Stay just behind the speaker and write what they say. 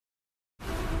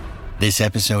This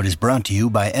episode is brought to you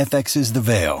by FX's The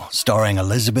Veil, starring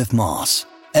Elizabeth Moss.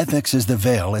 FX's The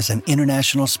Veil is an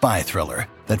international spy thriller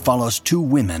that follows two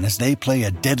women as they play a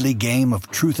deadly game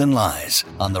of truth and lies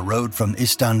on the road from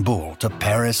Istanbul to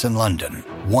Paris and London.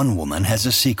 One woman has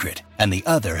a secret, and the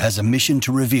other has a mission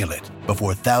to reveal it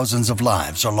before thousands of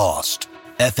lives are lost.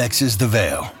 FX's The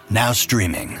Veil, now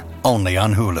streaming, only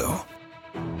on Hulu.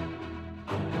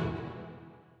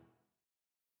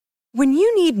 When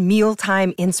you need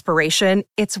mealtime inspiration,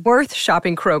 it's worth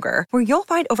shopping Kroger, where you'll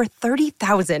find over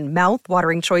 30,000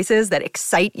 mouth-watering choices that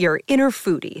excite your inner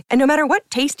foodie. And no matter what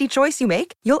tasty choice you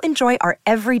make, you'll enjoy our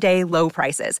everyday low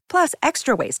prices, plus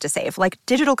extra ways to save, like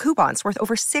digital coupons worth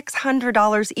over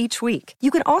 $600 each week. You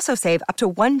can also save up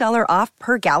to $1 off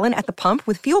per gallon at the pump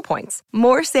with fuel points.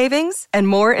 More savings and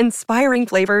more inspiring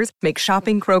flavors make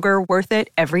shopping Kroger worth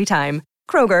it every time.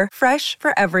 Kroger, fresh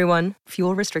for everyone.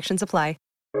 Fuel restrictions apply.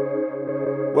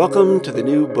 Welcome to the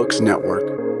New Books Network.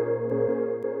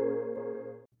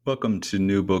 Welcome to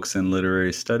New Books and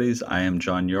Literary Studies. I am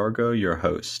John Yargo, your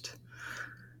host.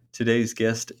 Today's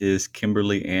guest is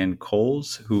Kimberly Ann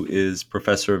Coles, who is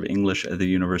professor of English at the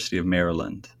University of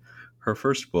Maryland. Her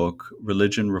first book,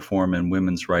 Religion, Reform, and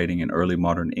Women's Writing in Early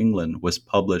Modern England, was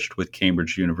published with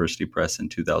Cambridge University Press in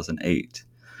 2008.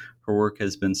 Her work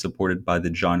has been supported by the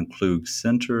John Klug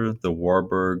Center, the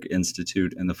Warburg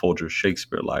Institute, and the Folger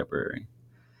Shakespeare Library.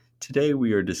 Today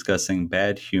we are discussing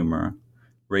Bad Humor,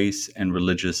 Race and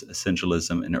Religious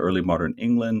Essentialism in Early Modern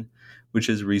England, which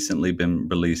has recently been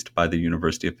released by the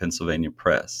University of Pennsylvania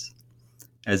Press.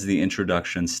 As the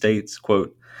introduction states,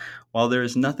 quote, "While there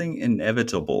is nothing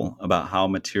inevitable about how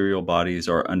material bodies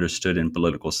are understood in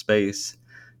political space,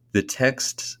 the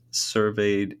texts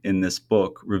surveyed in this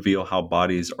book reveal how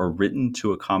bodies are written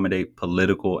to accommodate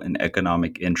political and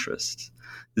economic interests.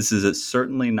 This is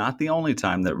certainly not the only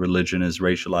time that religion is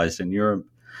racialized in Europe,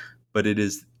 but it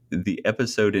is the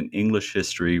episode in English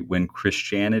history when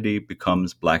Christianity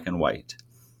becomes black and white."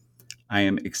 I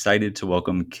am excited to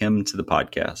welcome Kim to the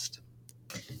podcast.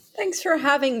 Thanks for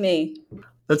having me.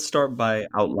 Let's start by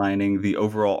outlining the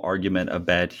overall argument of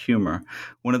bad humor.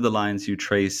 One of the lines you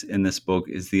trace in this book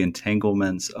is the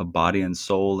entanglements of body and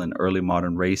soul in early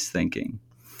modern race thinking.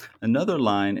 Another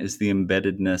line is the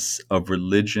embeddedness of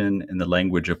religion in the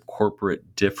language of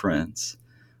corporate difference,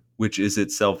 which is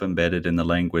itself embedded in the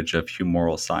language of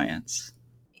humoral science.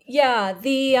 Yeah,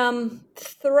 the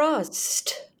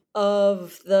thrust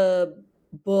of the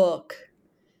book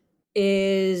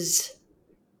is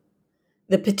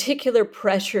the particular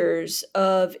pressures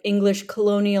of English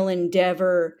colonial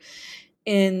endeavor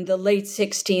in the late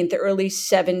 16th, early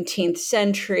 17th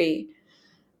century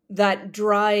that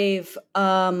drive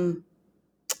a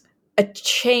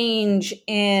change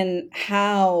in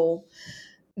how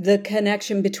the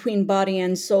connection between body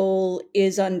and soul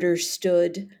is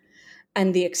understood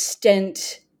and the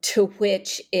extent to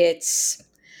which it's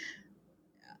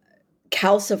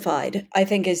calcified, I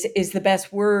think is the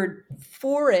best word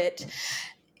for it.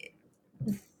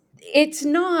 It's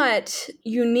not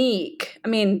unique. I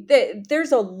mean,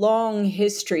 there's a long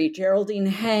history. Geraldine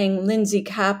Hang, Lindsay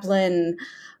Kaplan,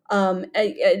 a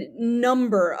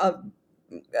number of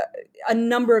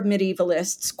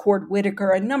medievalists, Cord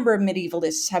Whitaker, a number of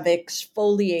medievalists have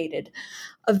exfoliated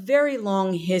a very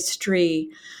long history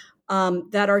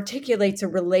that articulates a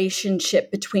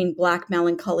relationship between Black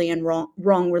melancholy and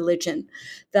wrong religion,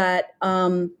 that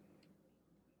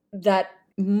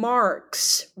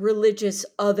marks religious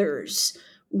others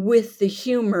with the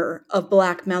humor of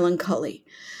Black melancholy.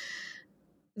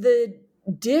 The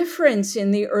difference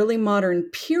in the early modern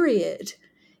period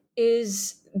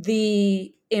is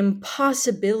the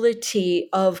impossibility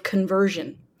of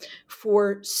conversion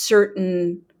for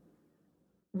certain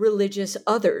religious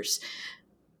others.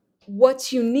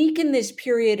 What's unique in this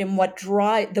period and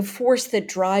the force that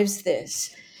drives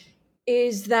this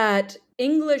is that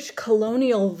English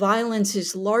colonial violence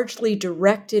is largely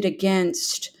directed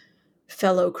against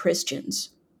fellow Christians.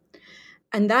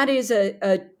 And that is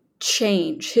a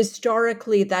change.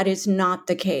 Historically, that is not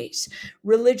the case.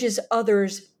 Religious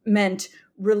others meant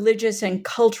religious and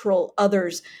cultural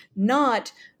others,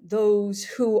 not those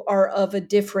who are of a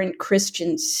different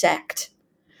Christian sect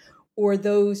or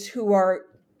those who are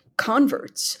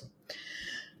converts.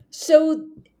 So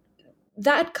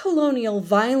that colonial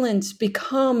violence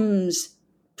becomes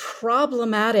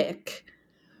problematic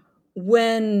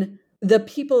when the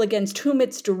people against whom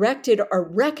it's directed are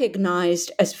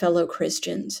recognized as fellow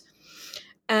Christians.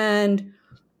 And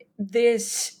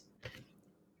this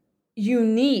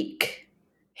unique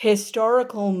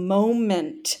historical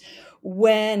moment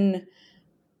when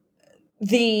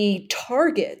the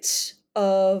targets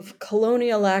of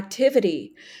colonial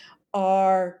activity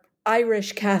are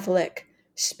Irish Catholic,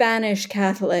 Spanish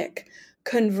Catholic,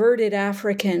 converted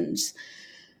Africans.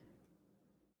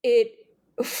 It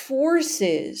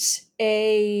forces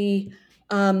a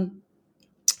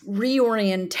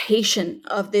reorientation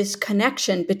of this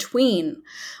connection between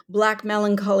Black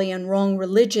melancholy and wrong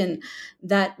religion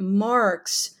that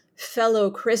marks fellow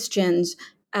Christians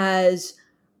as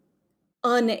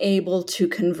unable to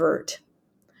convert.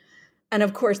 And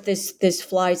of course, this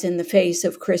flies in the face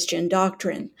of Christian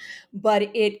doctrine, but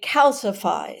it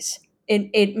calcifies,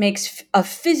 it makes a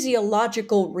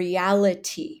physiological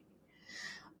reality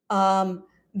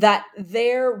that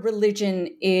their religion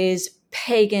is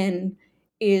pagan,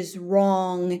 is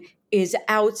wrong, is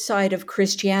outside of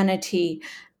Christianity,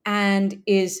 and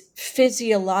is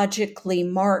physiologically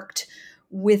marked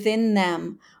within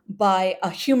them by a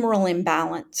humoral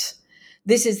imbalance.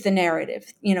 This is the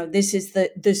narrative, this is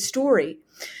the story.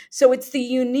 So it's the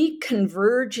unique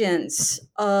convergence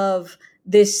of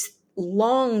this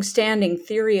long-standing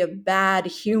theory of bad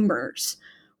humors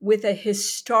with a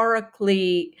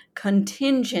historically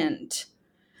contingent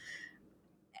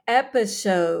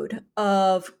episode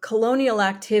of colonial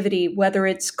activity, whether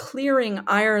it's clearing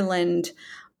Ireland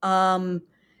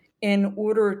in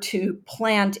order to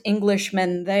plant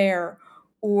Englishmen there,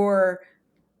 or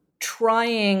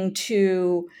trying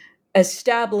to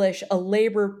establish a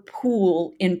labor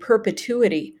pool in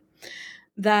perpetuity,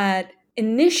 that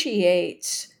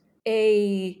initiates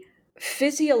a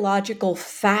physiological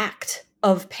fact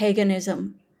of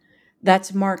paganism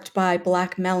that's marked by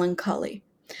Black melancholy,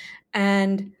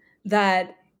 and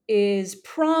that is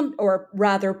prompts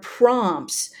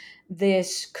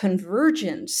this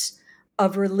convergence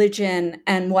of religion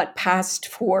and what passed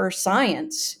for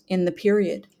science in the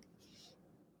period.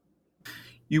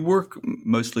 You work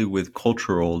mostly with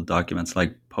cultural documents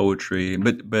like poetry,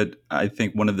 but I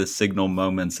think one of the signal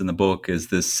moments in the book is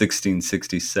this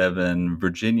 1667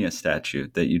 Virginia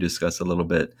statute that you discuss a little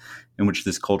bit, in which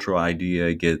this cultural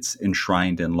idea gets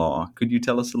enshrined in law. Could you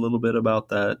tell us a little bit about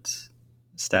that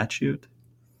statute?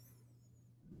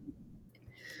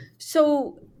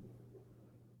 So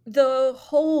the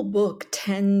whole book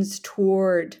tends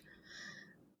toward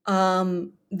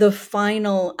the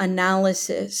final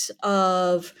analysis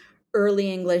of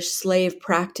early English slave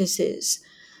practices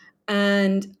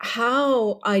and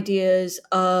how ideas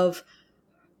of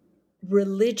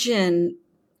religion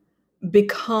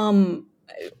become,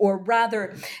 or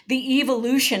rather, the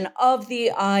evolution of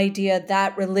the idea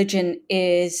that religion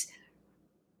is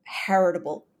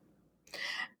heritable,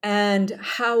 and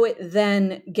how it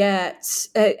then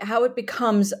how it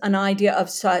becomes an idea of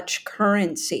such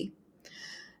currency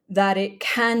that it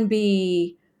can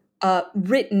be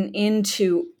written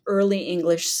into early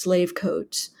English slave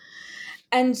codes.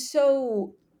 And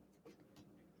so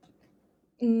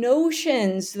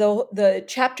notions, the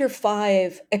chapter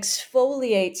 5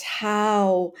 exfoliates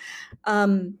how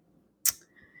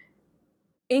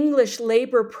English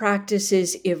labor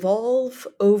practices evolve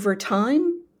over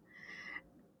time.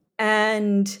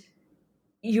 And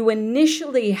you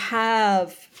initially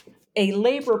have a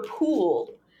labor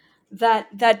pool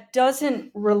that doesn't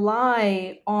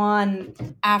rely on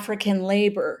African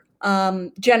labor.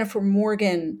 Jennifer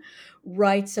Morgan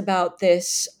writes about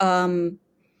this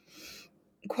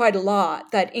quite a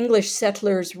lot, that English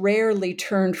settlers rarely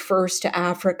turned first to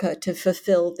Africa to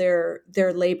fulfill their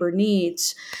labor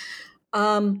needs.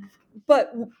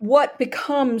 But what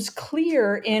becomes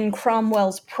clear in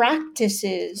Cromwell's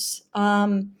practices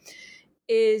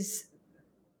is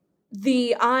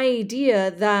the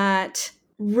idea that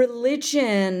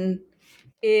religion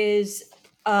is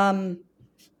an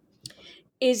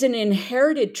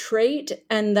inherited trait,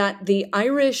 and that the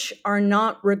Irish are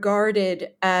not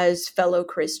regarded as fellow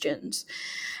Christians.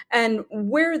 And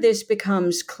where this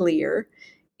becomes clear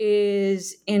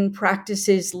is in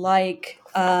practices like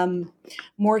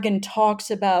Morgan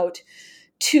talks about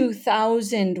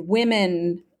 2,000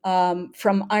 women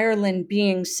from Ireland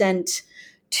being sent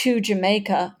to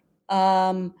Jamaica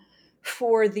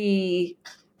for the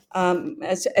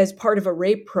as part of a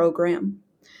rape program.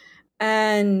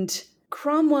 And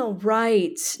Cromwell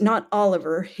writes, not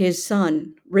Oliver, his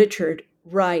son, Richard,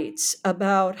 writes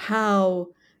about how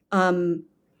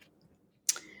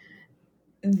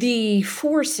the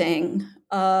forcing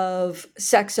of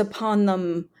sex upon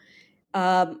them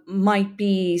might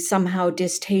be somehow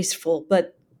distasteful,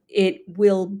 but it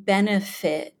will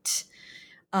benefit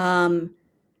the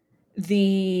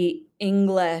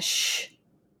English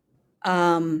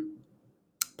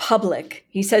public.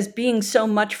 He says, being so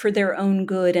much for their own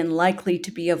good and likely to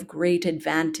be of great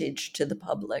advantage to the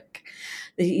public.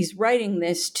 he's writing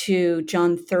this to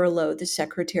John Thurlow, the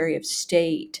Secretary of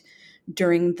State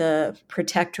during the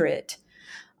Protectorate.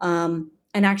 And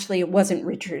actually, it wasn't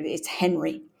Richard, it's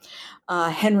Henry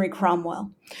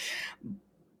Cromwell.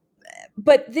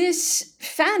 But this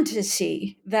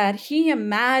fantasy that he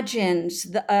imagines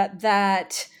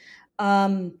that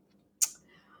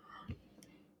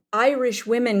Irish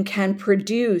women can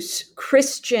produce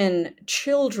Christian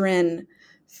children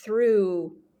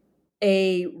through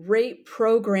a rape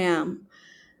program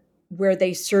where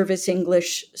they service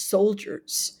English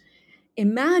soldiers,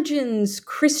 imagines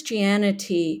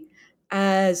Christianity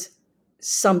as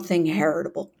something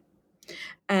heritable,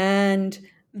 and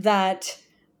that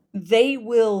they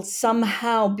will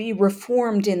somehow be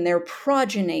reformed in their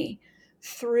progeny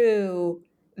through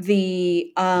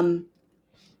their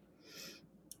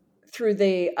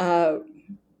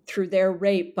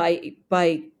rape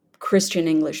by Christian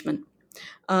Englishmen.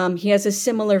 He has a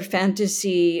similar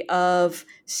fantasy of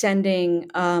sending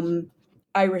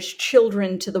Irish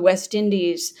children to the West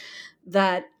Indies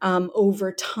that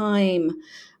over time,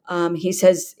 he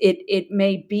says it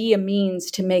may be a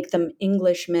means to make them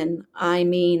Englishmen, I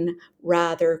mean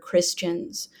rather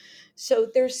Christians. So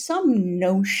there's some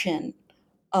notion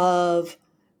of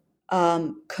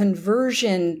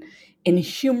conversion in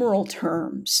humoral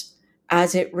terms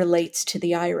as it relates to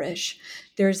the Irish.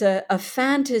 There's a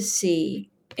fantasy,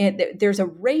 there's a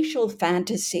racial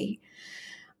fantasy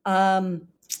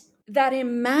that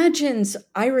imagines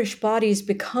Irish bodies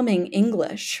becoming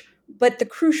English. But the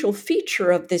crucial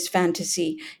feature of this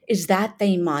fantasy is that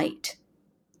they might.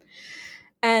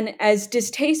 And as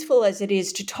distasteful as it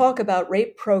is to talk about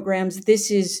rape programs, this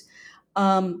is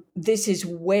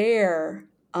where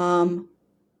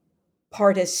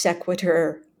partus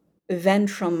sequitur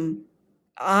ventrum,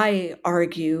 I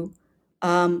argue,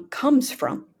 comes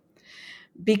from.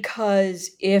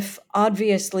 Because if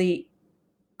obviously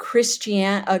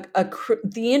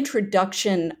the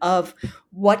introduction of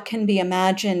what can be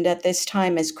imagined at this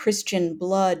time as Christian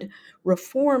blood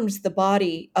reforms the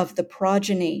body of the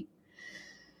progeny,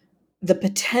 the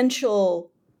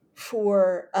potential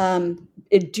for,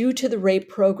 due to the rape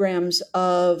programs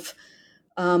of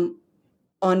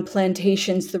on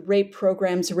plantations, the rape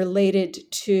programs related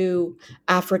to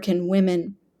African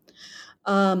women,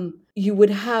 you would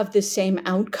have the same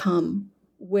outcome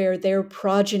where their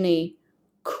progeny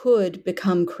could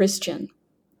become Christian.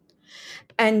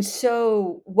 And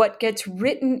so what gets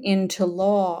written into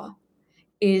law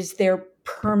is their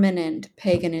permanent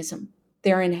paganism,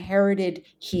 their inherited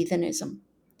heathenism.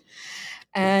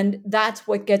 And that's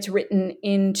what gets written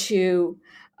into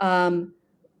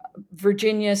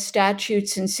Virginia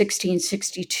statutes in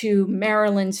 1662,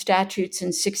 Maryland statutes in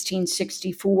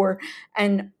 1664,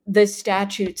 and the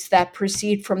statutes that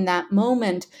proceed from that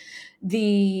moment.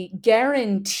 The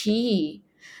guarantee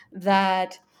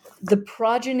that the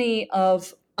progeny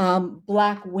of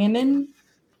Black women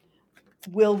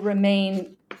will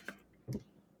remain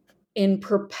in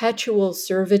perpetual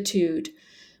servitude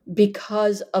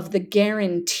because of the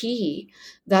guarantee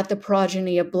that the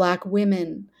progeny of Black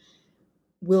women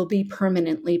will be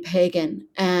permanently pagan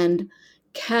and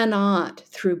cannot,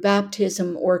 through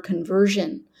baptism or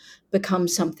conversion, become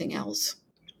something else.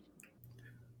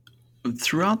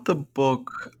 Throughout the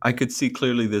book, I could see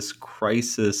clearly this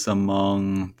crisis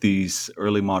among these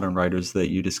early modern writers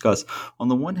that you discuss. On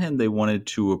the one hand, they wanted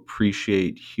to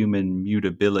appreciate human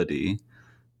mutability,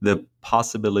 the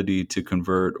possibility to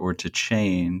convert or to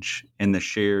change, and the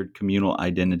shared communal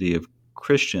identity of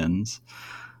Christians.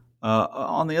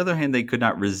 On the other hand, they could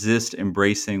not resist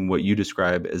embracing what you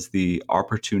describe as the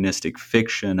opportunistic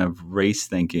fiction of race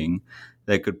thinking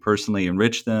that could personally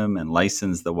enrich them and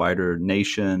license the wider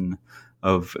nation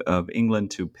of England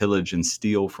to pillage and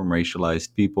steal from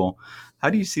racialized people.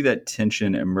 How do you see that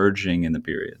tension emerging in the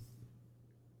period?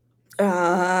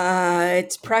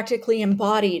 It's practically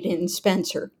embodied in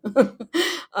Spenser.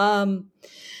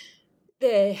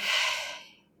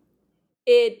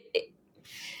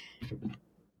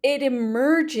 It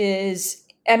emerges,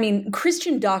 I mean,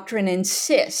 Christian doctrine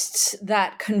insists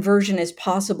that conversion is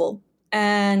possible.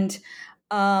 And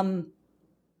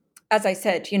as I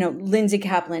said, Lindsay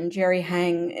Kaplan, Jerry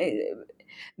Hang,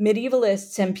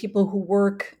 medievalists and people who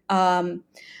work on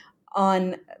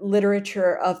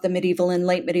literature of the medieval and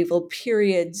late medieval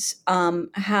periods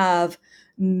have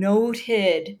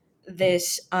noted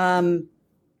this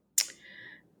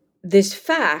this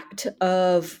fact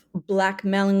of Black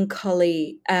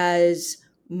melancholy as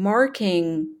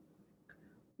marking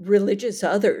religious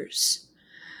others.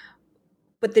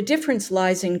 But the difference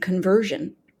lies in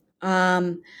conversion.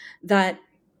 And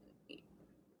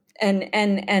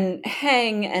and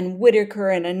Heng and Whitaker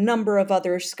and a number of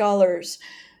other scholars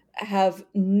have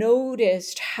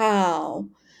noticed how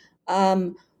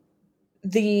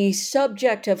the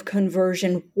subject of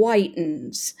conversion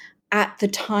whitens at the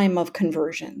time of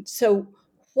conversion. So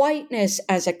whiteness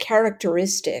as a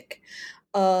characteristic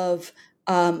of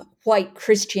white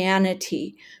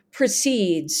Christianity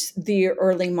precedes the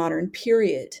early modern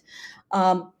period.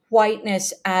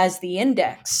 Whiteness as the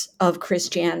index of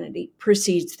Christianity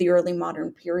precedes the early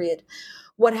modern period.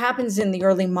 What happens in the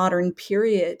early modern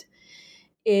period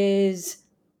is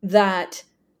that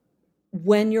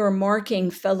when you're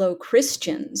marking fellow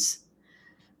Christians,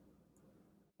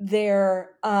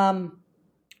 their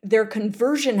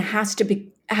conversion has to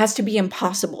be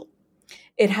impossible.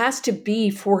 It has to be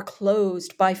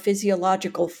foreclosed by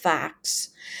physiological facts.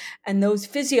 And those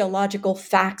physiological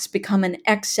facts become an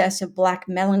excess of Black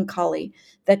melancholy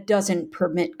that doesn't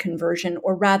permit conversion,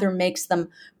 or rather makes them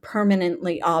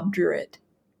permanently obdurate.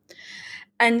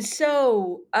 And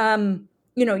so,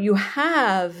 you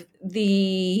have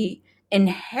the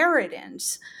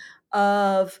inheritance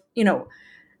of,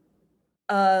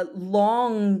 a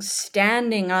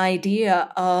long-standing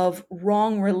idea of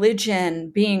wrong religion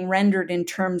being rendered in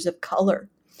terms of color,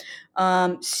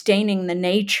 staining the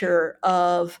nature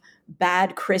of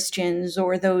bad Christians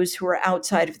or those who are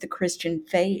outside of the Christian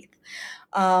faith,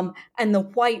 and the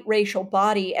white racial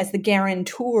body as the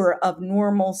guarantor of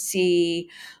normalcy,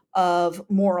 of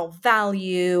moral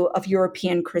value, of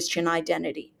European Christian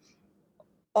identity.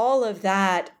 All of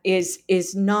that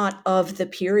is not of the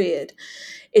period.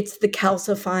 It's the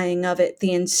calcifying of it,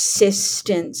 the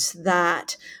insistence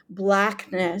that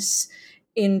Blackness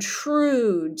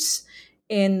intrudes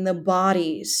in the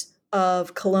bodies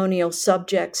of colonial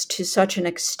subjects to such an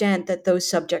extent that those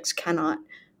subjects cannot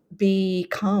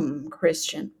become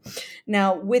Christian.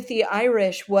 Now, with the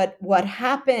Irish, what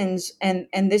happens, and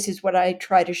this is what I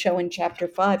try to show in chapter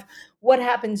 5, what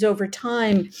happens over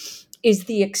time is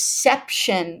the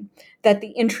exception that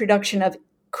the introduction of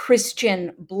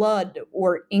Christian blood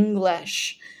or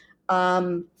English,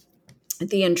 the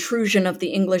intrusion of the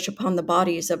English upon the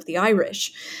bodies of the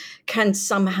Irish, can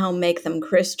somehow make them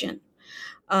Christian.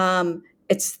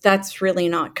 That's really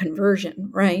not conversion,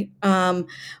 right?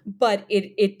 But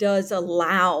it does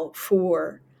allow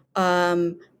for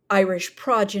Irish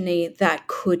progeny that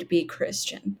could be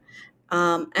Christian,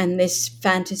 and this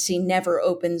fantasy never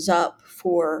opens up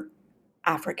for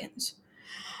Africans.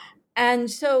 And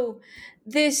so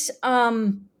this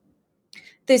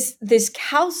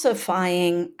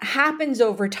calcifying happens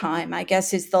over time, I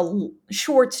guess, is the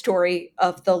short story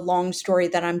of the long story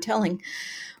that I'm telling.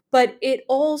 But it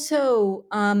also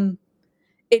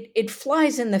it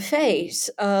flies in the face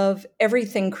of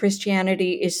everything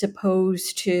Christianity is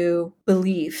supposed to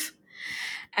believe.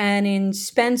 And in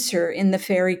Spenser, in The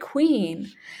Faerie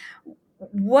Queene,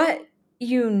 what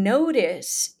you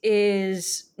notice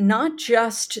is not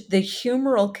just the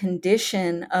humoral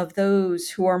condition of those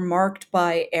who are marked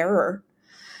by error,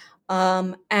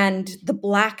 and the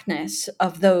Blackness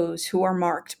of those who are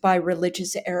marked by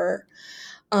religious error,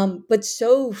 but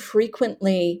so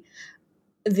frequently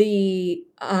the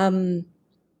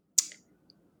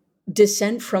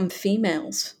descent from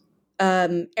females,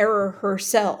 error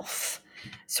herself,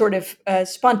 sort of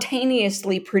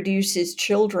spontaneously produces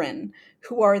children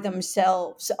who are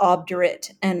themselves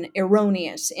obdurate and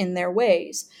erroneous in their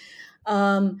ways,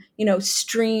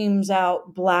 streams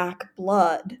out Black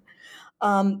blood.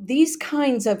 These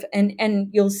kinds of, and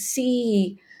you'll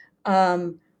see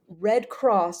Red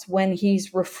Cross when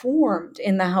he's reformed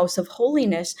in the House of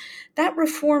Holiness. That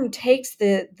reform takes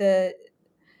the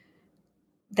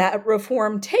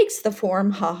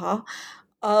form,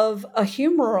 of a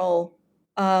humoral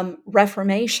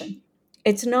reformation.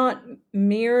 It's not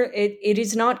it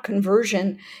is not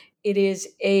conversion. It is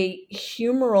a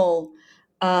humoral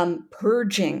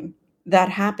purging that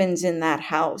happens in that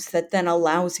house that then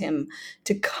allows him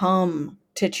to come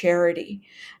to charity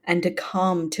and to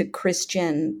come to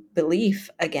Christian belief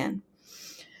again.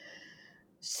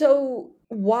 So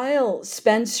while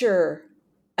Spenser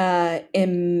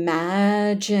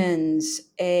imagines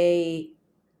a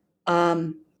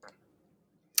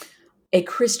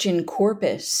Christian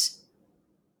corpus,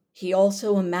 he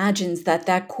also imagines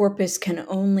that corpus can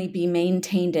only be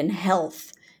maintained in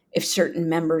health if certain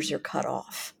members are cut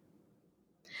off.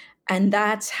 And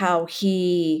that's how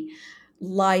he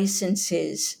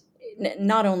licenses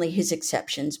not only his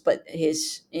exceptions, but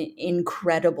his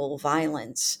incredible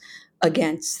violence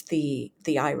against the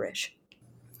Irish.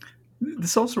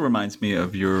 This also reminds me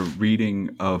of your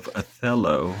reading of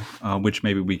Othello, which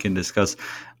maybe we can discuss.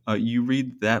 You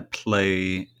read that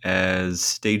play as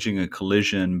staging a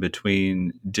collision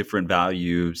between different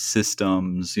value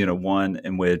systems, one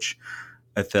in which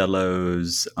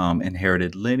Othello's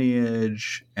inherited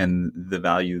lineage and the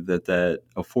value that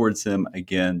affords him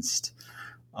against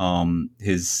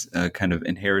his kind of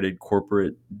inherited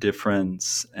corporate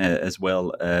difference, as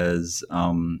well as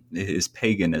his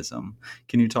paganism.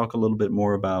 Can you talk a little bit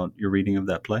more about your reading of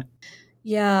that play?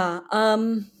 Yeah.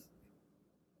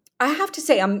 I have to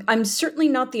say, I'm certainly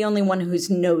not the only one who's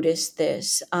noticed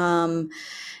this. Embry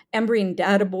and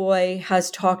Databoy has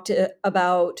talked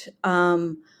about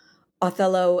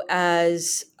Othello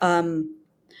as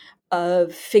a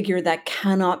figure that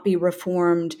cannot be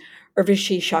reformed.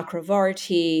 Urvashi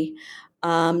Chakravarti,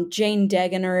 Jane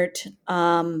Degenert.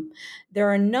 There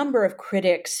are a number of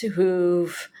critics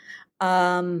who've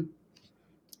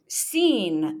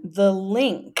seen the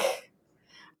link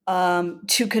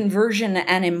to conversion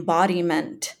and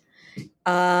embodiment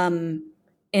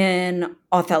in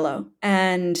Othello,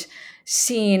 and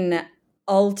seen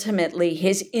ultimately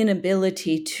his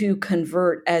inability to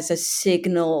convert as a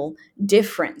signal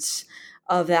difference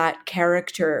of that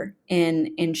character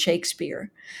in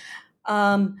Shakespeare.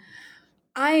 Where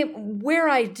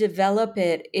I develop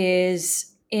it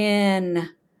is in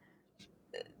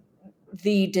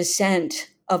the descent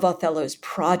of Othello's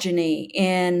progeny,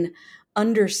 in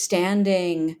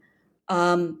understanding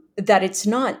that it's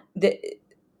not that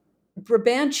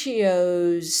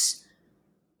Brabantio's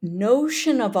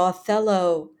notion of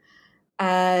Othello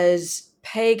as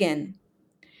pagan,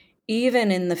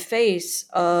 even in the face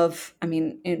of,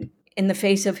 in the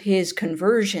face of his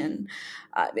conversion.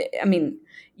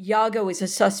 Iago is a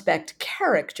suspect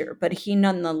character, but he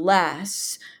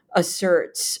nonetheless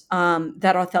asserts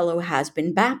that Othello has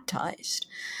been baptized.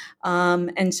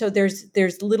 And so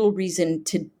there's little reason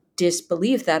to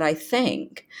disbelieve that, I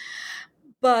think.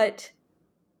 But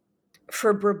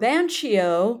for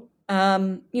Brabantio,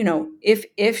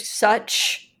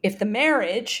 if the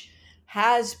marriage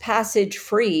has passage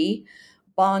free,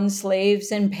 bond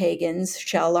slaves and pagans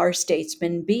shall our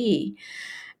statesmen be.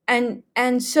 And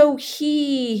so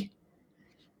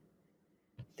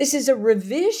this is a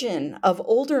revision of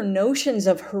older notions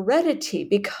of heredity,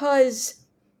 because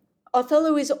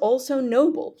Othello is also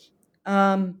noble.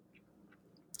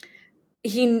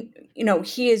 He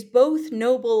is both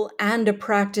noble and a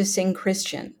practicing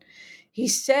Christian. He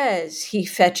says he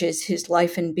fetches his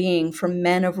life and being from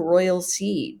men of royal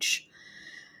siege.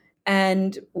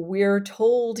 And we're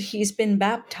told he's been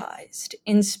baptized.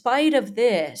 In spite of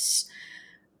this,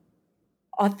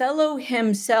 Othello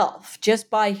himself, just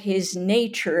by his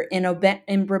nature in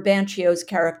Brabantio's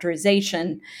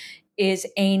characterization, is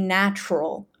a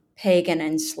natural pagan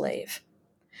and slave.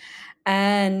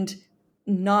 And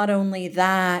not only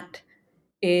that,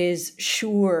 is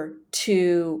sure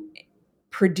to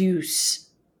produce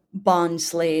bond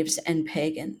slaves and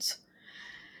pagans.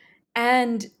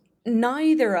 And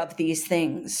neither of these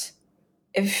things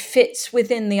fits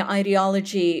within the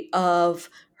ideology of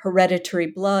hereditary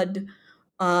blood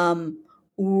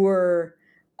or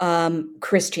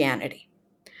Christianity.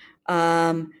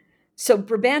 So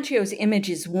Brabantio's image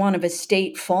is one of a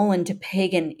state fallen to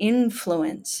pagan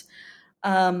influence.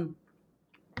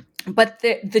 But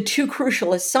the two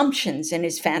crucial assumptions in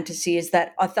his fantasy is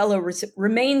that Othello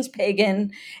remains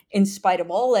pagan in spite of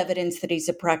all evidence that he's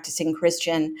a practicing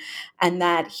Christian, and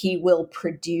that he will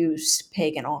produce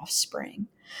pagan offspring.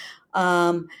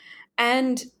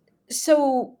 And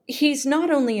so he's not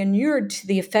only inured to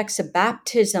the effects of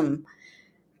baptism,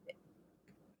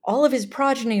 all of his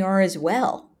progeny are as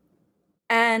well.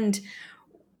 And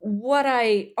what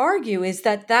I argue is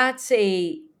that that's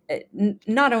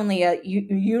not only a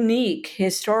unique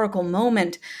historical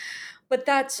moment, but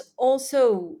that's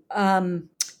also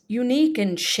unique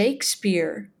in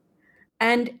Shakespeare.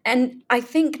 And I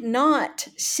think not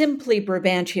simply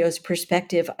Brabantio's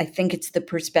perspective, I think it's the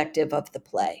perspective of the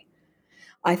play.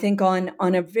 I think on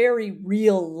a very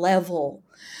real level,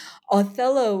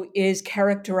 Othello is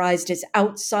characterized as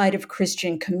outside of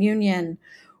Christian communion,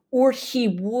 or he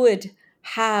would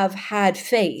have had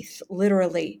faith,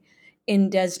 literally, in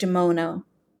Desdemona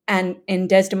and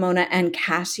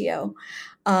Cassio,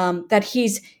 that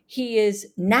he is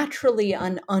naturally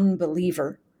an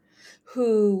unbeliever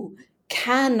who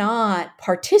cannot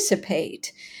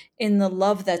participate in the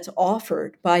love that's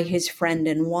offered by his friend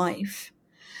and wife.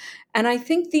 And I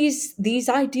think these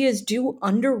ideas do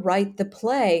underwrite the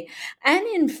play, and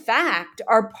in fact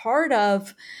are part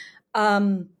of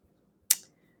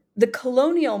the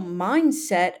colonial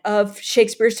mindset of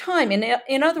Shakespeare's time.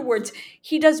 In other words,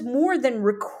 he does more than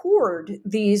record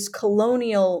these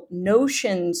colonial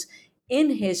notions in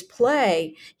his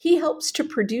play, he helps to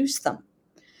produce them.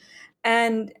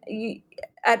 And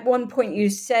at one point you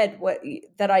said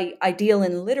that I deal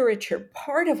in literature.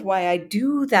 Part of why I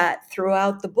do that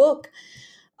throughout the book,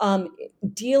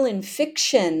 deal in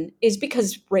fiction, is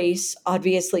because race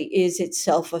obviously is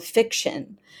itself a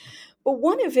fiction. But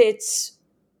one of its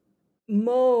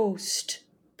most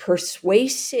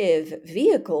persuasive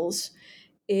vehicles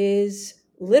is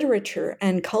literature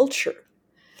and culture.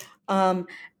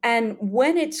 And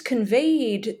when it's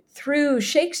conveyed through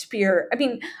Shakespeare,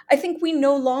 I think we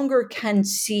no longer can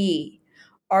see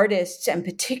artists, and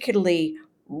particularly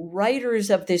writers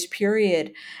of this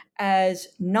period, as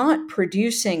not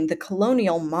producing the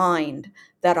colonial mind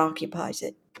that occupies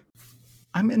it.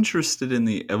 I'm interested in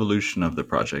the evolution of the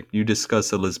project. You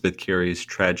discuss Elizabeth Cary's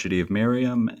Tragedy of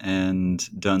Miriam and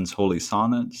Donne's Holy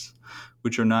Sonnets,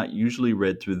 which are not usually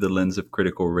read through the lens of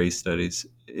critical race studies.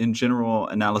 In general,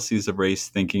 analyses of race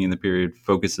thinking in the period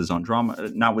focuses on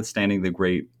drama, notwithstanding the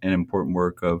great and important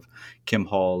work of Kim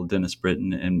Hall, Dennis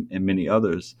Britton, and many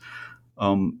others.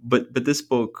 But this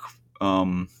book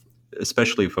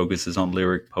especially focuses on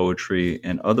lyric poetry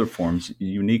and other forms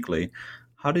uniquely.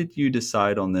 How did you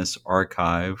decide on this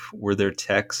archive? Were there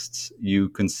texts you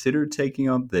considered taking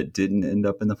up that didn't end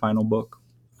up in the final book?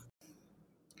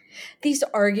 These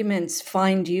arguments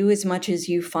find you as much as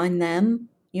you find them,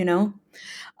 you know.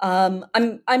 I'm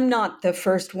not the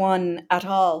first one at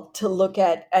all to look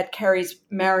at Cary's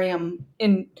Miriam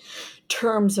in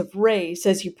terms of race.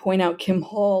 As you point out, Kim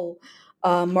Hall,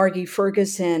 Margie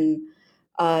Ferguson,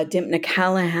 Dimpna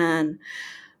Callahan.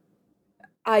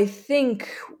 I think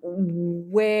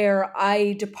where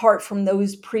I depart from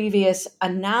those previous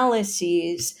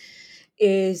analyses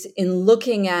is in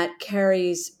looking at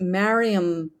Cary's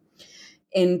Miriam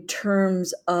in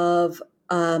terms of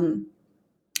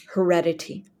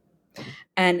heredity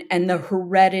and the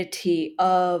heredity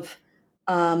of,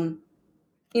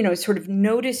 sort of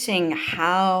noticing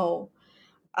how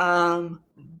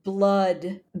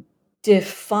blood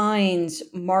defines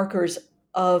markers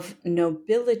of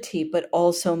nobility, but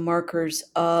also markers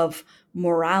of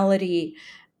morality,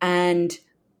 and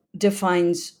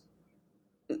defines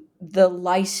the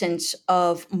license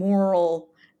of moral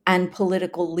and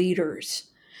political leaders.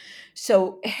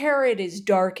 So Herod is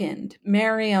darkened.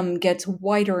 Miriam gets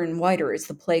whiter and whiter as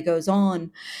the play goes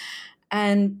on.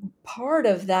 And part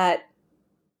of that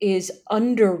is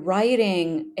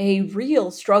underwriting a real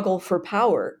struggle for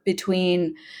power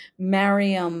between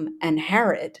Miriam and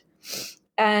Herod,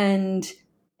 and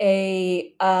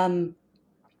a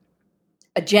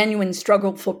genuine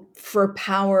struggle for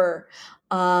power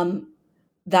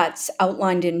that's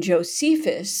outlined in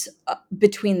Josephus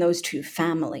between those two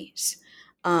families.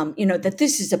 That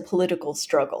this is a political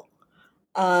struggle.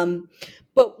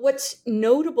 But what's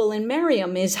notable in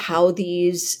Miriam is how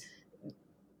these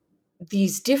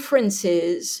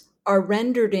differences are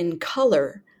rendered in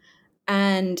color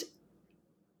and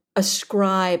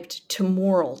ascribed to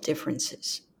moral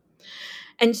differences.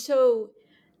 And so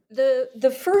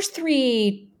the first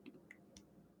three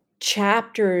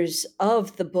chapters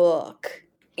of the book,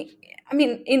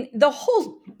 in the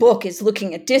whole book is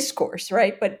looking at discourse,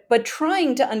 right? But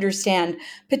trying to understand,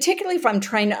 particularly if I'm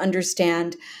trying to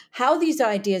understand how these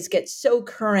ideas get so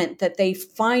current that they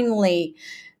finally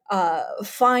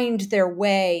find their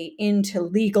way into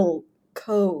legal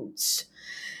codes.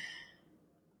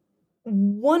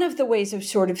 One of the ways of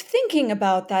sort of thinking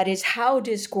about that is how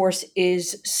discourse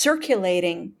is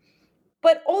circulating,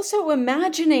 but also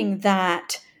imagining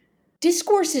that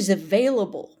discourse is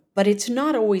available, but it's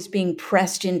not always being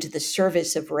pressed into the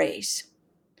service of race.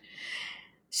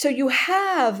 So you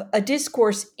have a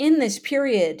discourse in this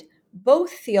period,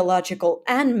 both theological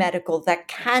and medical, that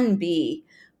can be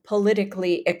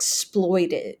politically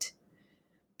exploited,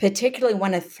 particularly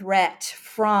when a threat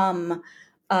from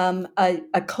a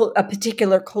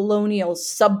particular colonial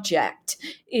subject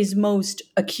is most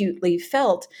acutely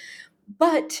felt.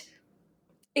 But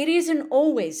it isn't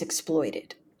always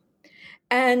exploited.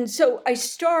 And so I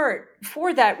start,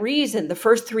 for that reason, the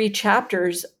first three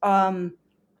chapters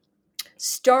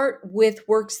start with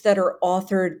works that are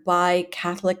authored by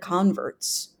Catholic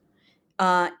converts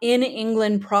in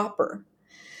England proper,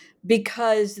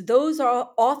 because those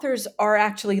authors are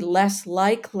actually less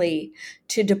likely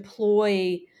to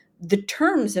deploy the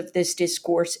terms of this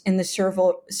discourse in the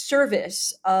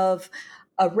service of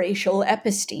a racial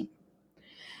episteme.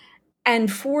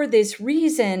 And for this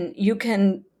reason, you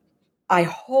can, I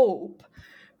hope,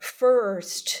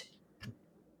 first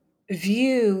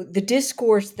view the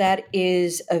discourse that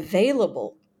is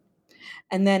available,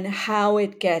 and then how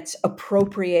it gets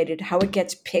appropriated, how it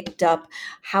gets picked up,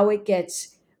 how it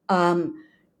gets um,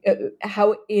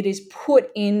 how it is put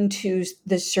into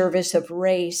the service of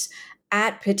race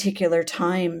at particular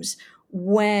times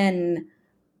when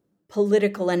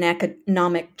political and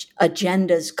economic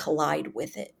agendas collide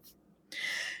with it.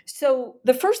 So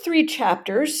the first three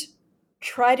chapters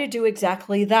try to do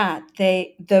exactly that.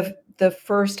 The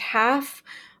first half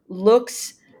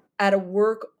looks at a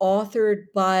work authored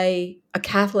by a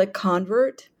Catholic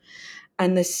convert,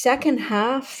 and the second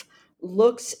half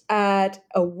looks at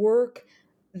a work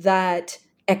that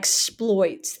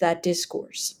exploits that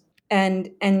discourse and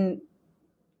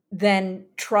then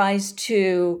tries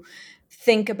to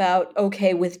think about,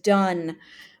 okay, with Donne,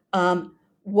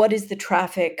 what is the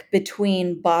traffic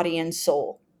between body and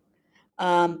soul?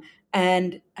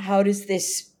 And how does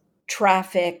this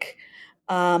traffic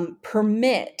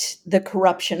permit the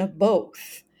corruption of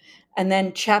both? And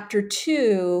then chapter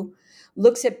 2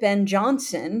 looks at Ben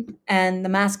Jonson and the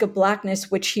Mask of Blackness,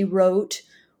 which he wrote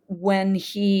when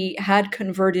he had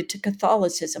converted to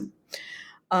Catholicism,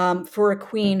 for a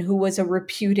queen who was a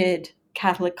reputed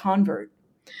Catholic convert,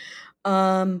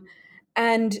 and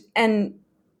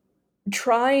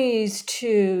tries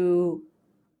to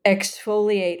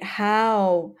exfoliate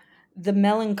how the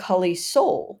melancholy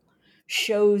soul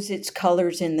shows its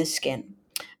colors in the skin.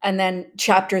 And then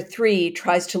chapter 3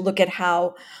 tries to look at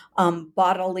how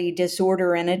bodily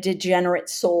disorder and a degenerate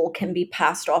soul can be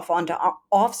passed off onto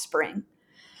offspring.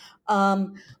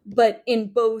 But in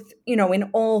both, in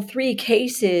all three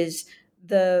cases,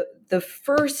 the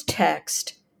first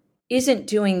text isn't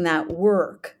doing that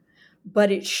work,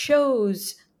 but it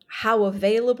shows how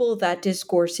available that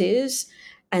discourse is.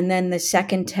 And then the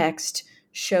second text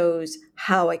shows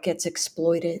how it gets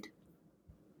exploited.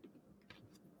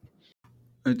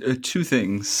 Two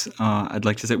things I'd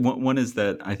like to say. One is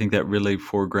that I think that really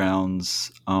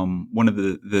foregrounds one of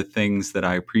the things that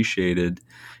I appreciated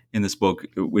in this book,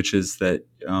 which is that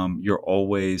you're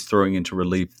always throwing into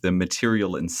relief the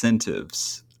material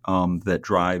incentives that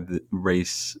drive the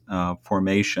race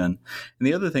formation. And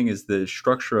the other thing is the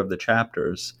structure of the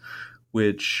chapters,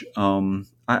 which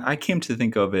I came to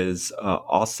think of as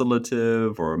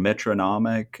oscillative or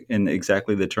metronomic in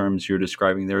exactly the terms you're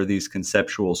describing. There are these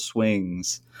conceptual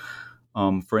swings.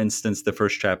 For instance, the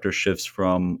first chapter shifts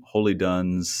from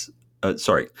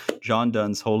John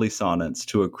Donne's Holy Sonnets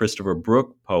to a Christopher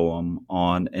Brooke poem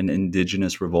on an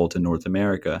indigenous revolt in North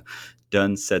America.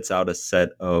 Donne sets out a set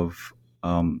of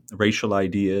racial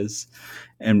ideas,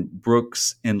 and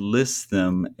Brooks enlists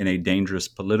them in a dangerous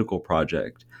political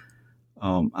project.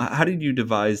 How did you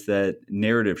devise that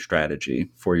narrative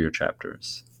strategy for your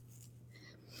chapters?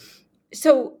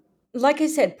 So, like I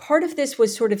said, part of this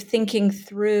was sort of thinking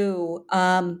through,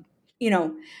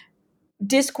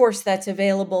 discourse that's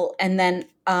available, and then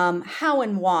how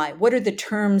and why. What are the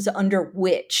terms under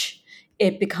which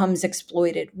it becomes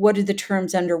exploited? What are the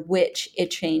terms under which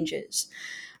it changes?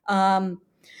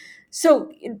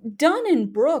 So Donne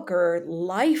and Brooke are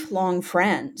lifelong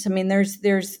friends. I mean,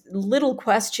 there's little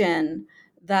question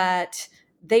that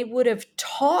they would have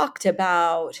talked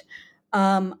about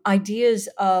ideas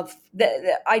of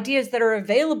the ideas that are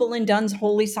available in Donne's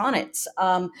Holy Sonnets,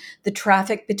 the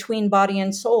traffic between body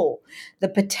and soul, the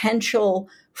potential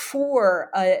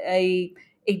for a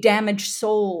damaged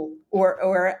soul,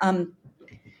 or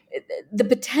the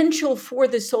potential for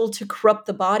the soul to corrupt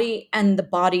the body and the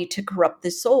body to corrupt the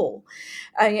soul.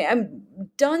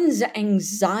 Donne's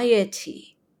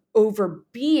anxiety over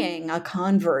being a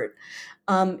convert,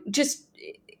 just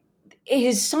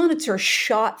his sonnets are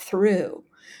shot through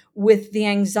with the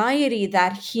anxiety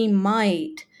that he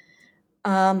might,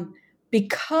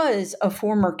 because a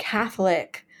former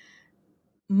Catholic,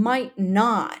 might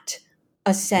not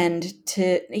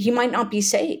he might not be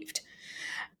saved.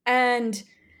 And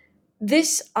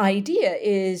this idea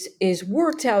is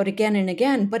worked out again and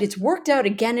again, but it's worked out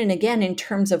again and again in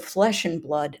terms of flesh and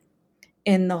blood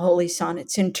in the Holy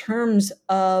Sonnets, in terms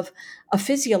of a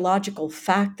physiological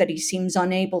fact that he seems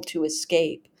unable to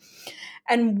escape.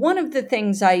 And one of the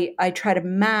things I try to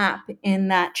map in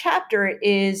that chapter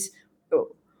is,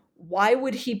 why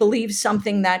would he believe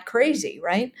something that crazy,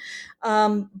 right?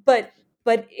 But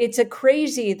it's a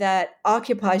crazy that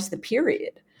occupies the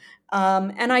period.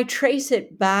 And I trace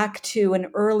it back to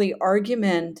an early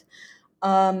argument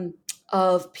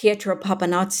of Pietro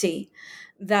Papanozzi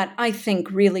that I think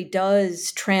really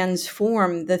does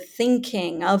transform the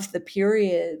thinking of the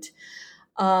period.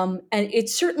 And it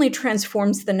certainly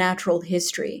transforms the natural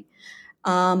history.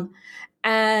 It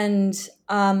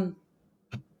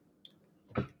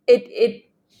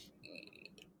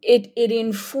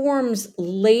informs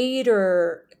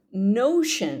later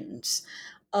notions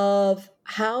of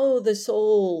how the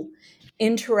soul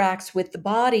interacts with the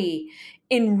body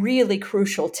in really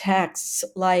crucial texts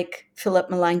like Philip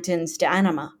Melanchthon's De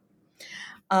Anima,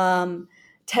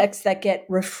 texts that get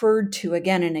referred to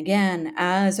again and again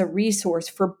as a resource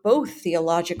for both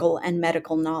theological and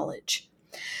medical knowledge.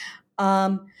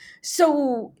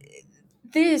 So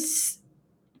this,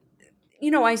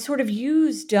 I sort of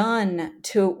use Donne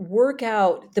to work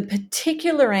out the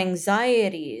particular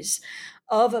anxieties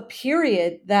of a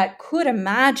period that could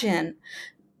imagine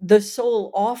the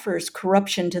soul offers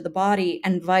corruption to the body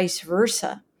and vice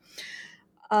versa.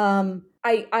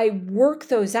 I work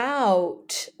those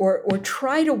out or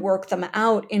try to work them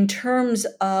out in terms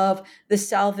of the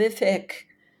salvific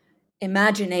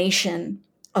imagination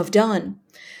of Donne.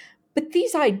 But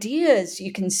these ideas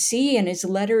you can see in his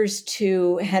letters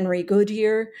to Henry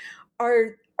Goodyear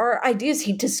are ideas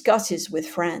he discusses with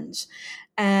friends.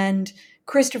 And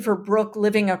Christopher Brooke,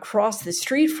 living across the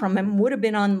street from him, would have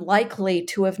been unlikely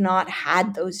to have not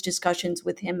had those discussions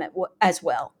with him as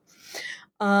well.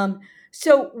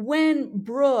 So when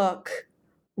Brooke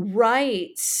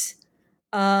writes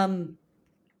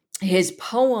his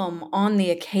poem on the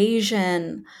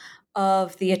occasion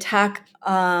of the attack,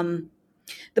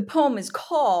 the poem is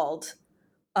called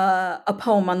a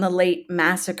poem on the late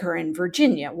massacre in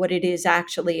Virginia. What it is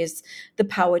actually is the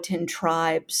Powhatan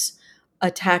tribes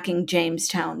attacking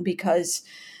Jamestown because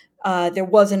there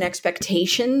was an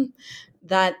expectation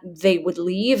that they would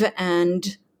leave,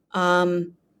 and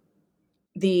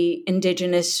the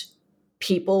indigenous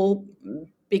people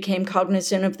became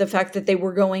cognizant of the fact that they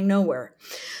were going nowhere.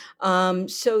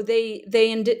 So they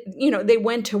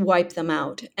went to wipe them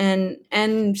out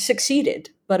and succeeded.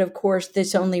 But of course,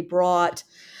 this only brought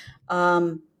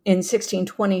in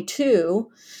 1622.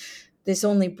 This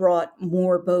only brought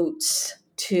more boats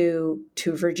to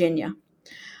Virginia.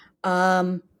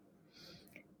 But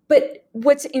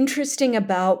what's interesting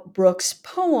about Brooke's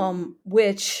poem,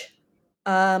 which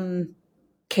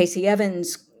Casey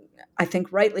Evans, I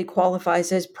think, rightly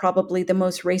qualifies as probably the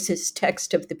most racist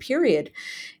text of the period,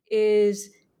 is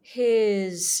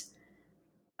his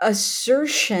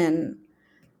assertion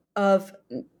of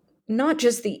not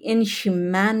just the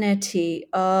inhumanity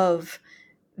of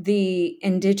the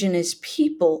indigenous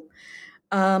people,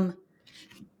 but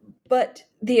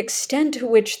the extent to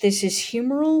which this is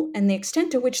humoral and the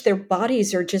extent to which their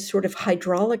bodies are just sort of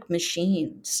hydraulic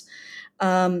machines.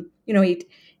 One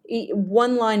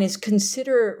line is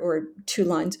consider, or two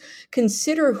lines,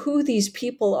 consider who these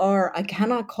people are. I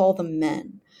cannot call them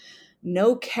men.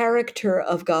 No character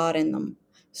of God in them.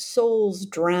 Souls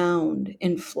drowned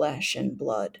in flesh and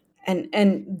blood.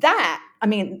 And that,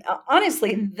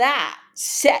 honestly, that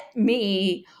set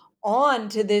me on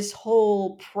to this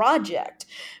whole project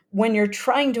when you're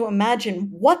trying to imagine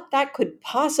what that could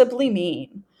possibly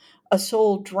mean, a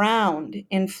soul drowned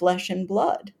in flesh and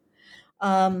blood.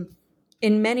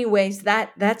 In many ways,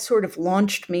 that sort of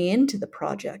launched me into the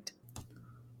project.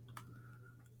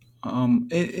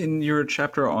 In your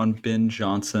chapter on Ben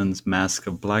Jonson's Mask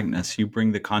of Blackness, you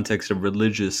bring the context of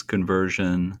religious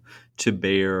conversion to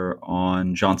bear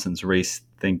on Jonson's race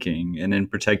thinking, and in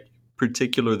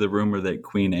particular, the rumor that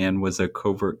Queen Anne was a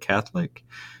covert Catholic.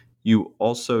 You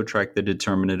also track the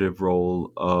determinative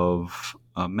role of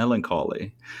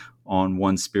melancholy on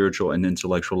one's spiritual and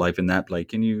intellectual life in that play.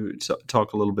 Can you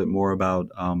talk a little bit more about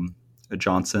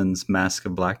Jonson's Mask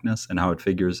of Blackness and how it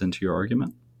figures into your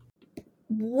argument?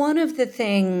 One of the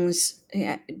things,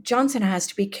 Jonson has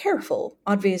to be careful,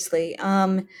 obviously,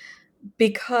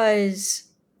 because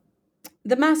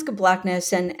the Mask of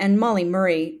Blackness, and Molly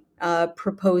Murray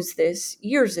proposed this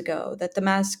years ago, that the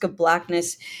Mask of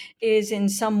Blackness is in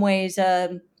some ways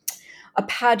a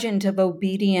pageant of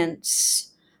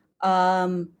obedience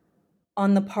on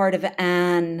the part of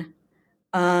Anne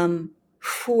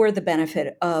for the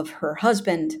benefit of her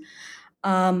husband.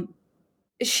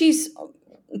 She's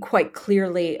quite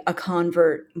clearly a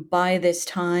convert by this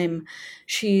time.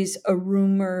 She's a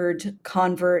rumored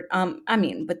convert.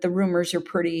 But the rumors are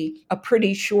a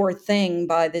pretty sure thing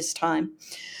by this time.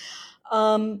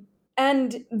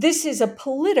 And this is a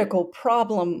political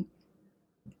problem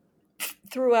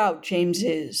throughout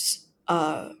James's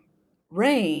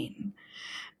reign.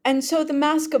 And so the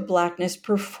Mask of Blackness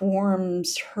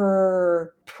performs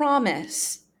her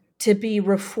promise to be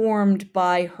reformed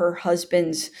by her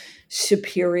husband's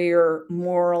superior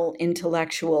moral,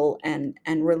 intellectual, and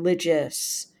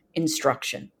religious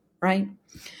instruction, right?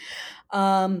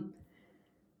 And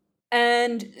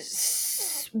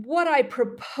what I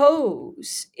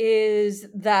propose is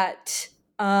that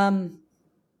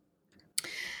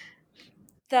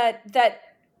that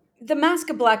the Mask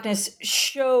of Blackness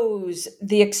shows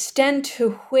the extent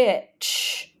to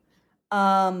which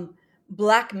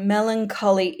Black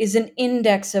melancholy is an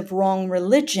index of wrong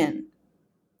religion.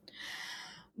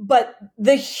 But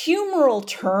the humoral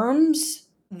terms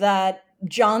that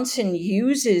Johnson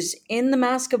uses in The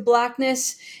Mask of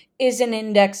Blackness is an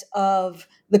index of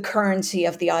the currency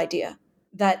of the idea,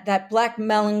 that Black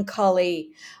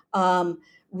melancholy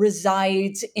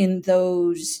resides in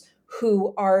those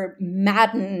who are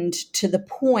maddened to the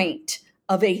point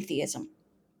of atheism.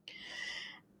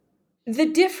 The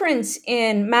difference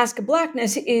in Mask of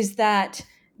Blackness is that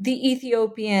the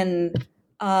Ethiopian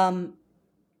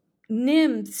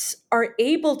nymphs are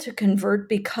able to convert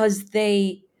because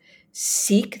they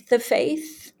seek the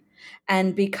faith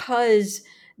and because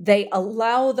they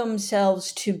allow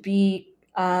themselves to be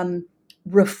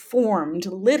reformed,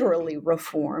 literally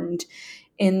reformed,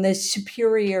 in the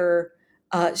superior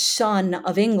son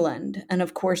of England. And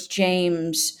of course,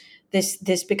 James,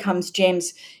 this becomes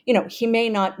James, he may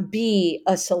not be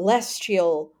a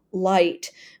celestial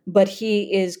light, but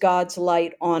he is God's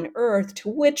light on earth, to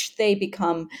which they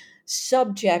become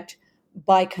subject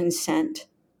by consent.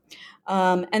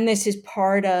 And this is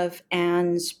part of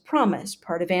Anne's promise,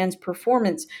 part of Anne's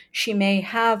performance. She may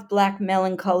have Black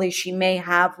melancholy, she may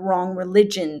have wrong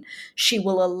religion. She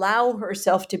will allow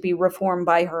herself to be reformed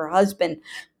by her husband.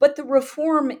 But the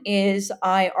reform is,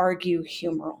 I argue,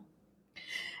 humoral.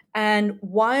 And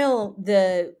while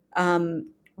the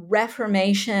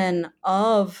reformation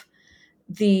of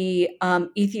the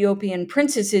Ethiopian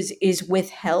princesses is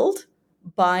withheld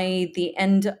by the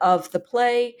end of the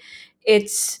play,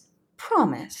 it's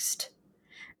promised.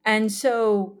 And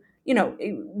so,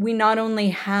 we not only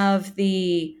have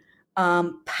the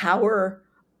power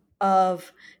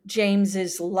of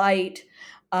James's light,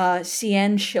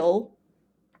 sciential,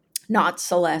 not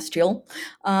celestial,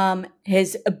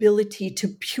 his ability to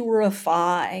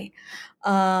purify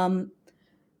the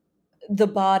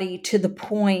body to the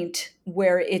point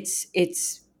where it's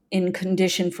in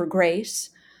condition for grace.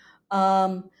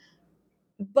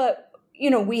 But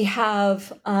we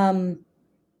have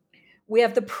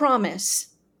the promise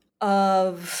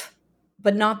of,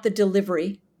 but not the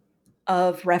delivery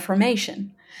of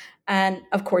reformation. And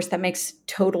of course, that makes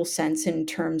total sense in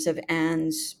terms of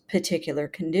Anne's particular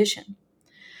condition.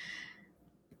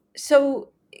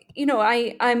 So,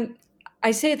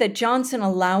 I say that Johnson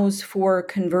allows for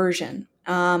conversion,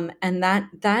 and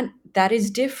that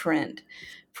is different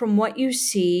from what you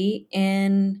see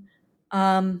in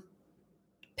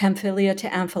Pamphylia to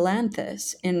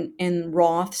Amphilanthus, in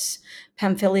Roth's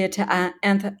Pamphylia to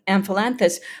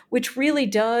Amphilanthus, which really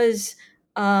does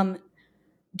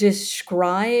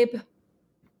describe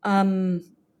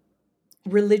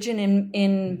religion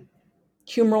in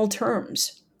humoral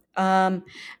terms, and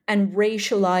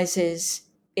racializes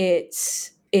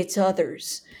its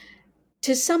others.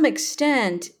 To some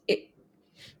extent,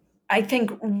 I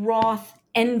think Roth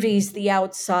envies the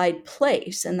outside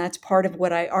place, and that's part of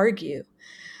what I argue.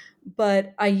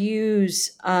 But I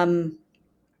use Sharon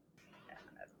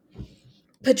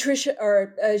Patricia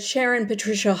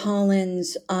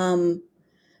Holland's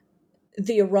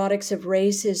The Erotics of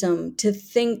Racism to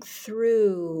think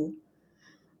through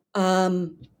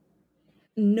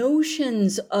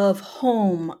notions of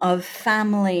home, of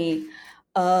family,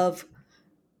 of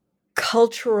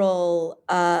cultural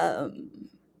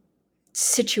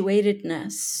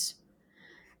situatedness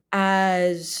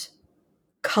as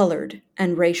colored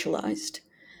and racialized.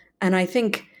 And I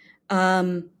think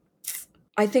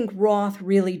Roth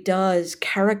really does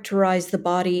characterize the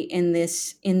body in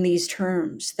these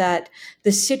terms, that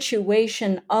the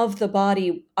situation of the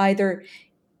body, either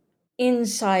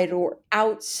inside or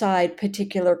outside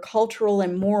particular cultural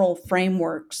and moral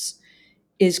frameworks,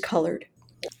 is colored.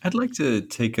 I'd like to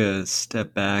take a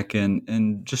step back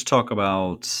and just talk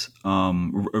about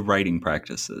writing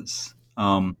practices.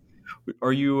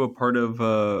 Are you a part of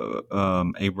a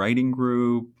writing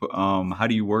group? How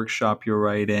do you workshop your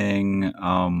writing?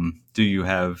 Do you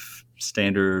have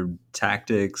standard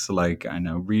tactics, like, I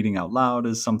know reading out loud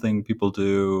is something people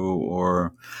do,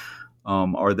 or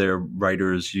are there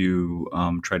writers you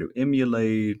try to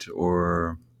emulate,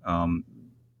 or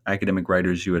academic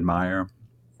writers you admire?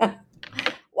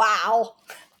 Wow.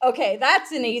 Okay,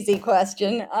 that's an easy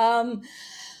question.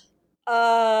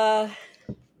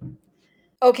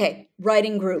 Okay,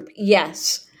 writing group,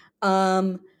 yes.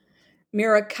 Mira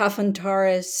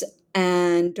Kafantaris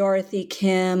and Dorothy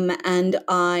Kim and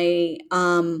I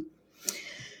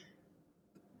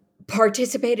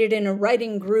participated in a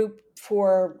writing group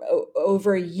for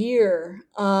over a year,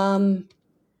 and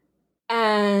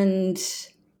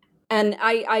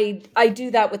I do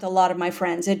that with a lot of my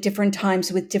friends at different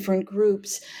times with different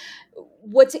groups.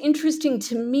 what's interesting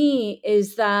to me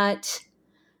is that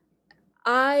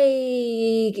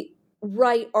I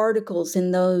write articles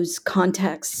in those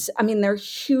contexts. I mean, they're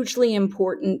hugely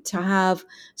important to have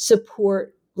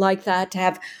support like that, to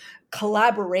have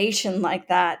collaboration like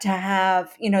that, to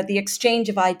have, the exchange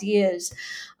of ideas.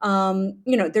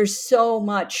 There's so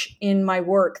much in my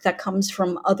work that comes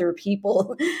from other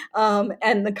people,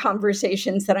 and the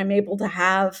conversations that I'm able to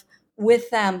have with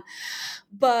them.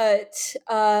 But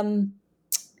I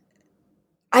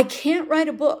can't write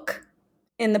a book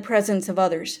in the presence of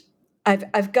others.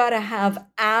 I've got to have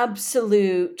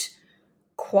absolute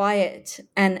quiet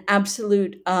and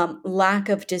absolute lack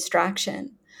of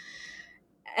distraction.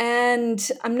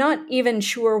 And I'm not even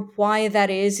sure why that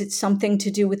is. It's something to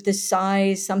do with the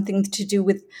size, something to do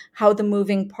with how the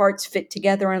moving parts fit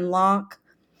together and lock.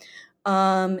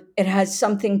 It has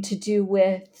something to do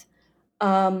with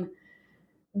the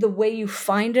way you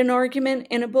find an argument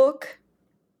in a book.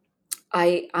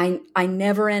 I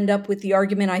never end up with the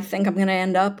argument I think I'm going to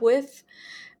end up with.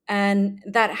 And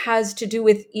that has to do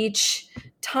with each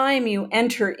time you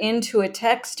enter into a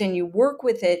text and you work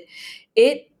with it,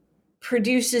 it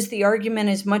produces the argument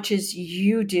as much as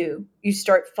you do. You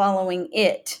start following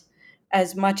it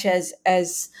as much as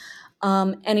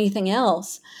anything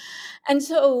else. And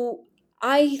so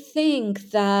I think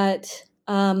that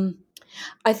the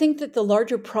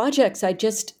larger projects,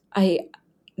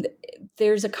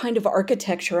 there's a kind of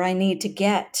architecture I need to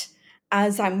get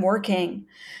as I'm working.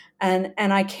 And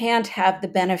I can't have the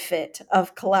benefit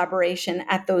of collaboration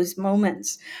at those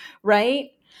moments, right?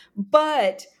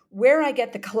 But where I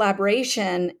get the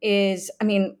collaboration is,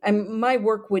 my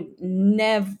work would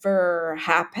never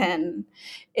happen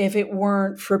if it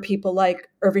weren't for people like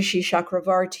Urvashi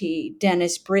Chakravarti,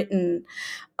 Dennis Britton,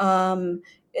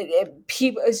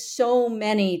 people, so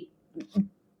many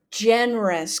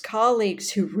generous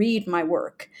colleagues who read my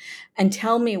work and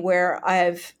tell me where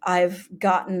I've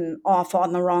gotten off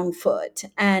on the wrong foot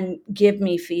and give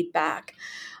me feedback.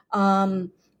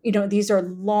 These are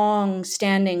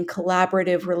long-standing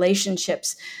collaborative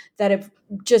relationships that have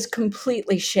just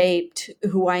completely shaped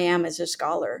who I am as a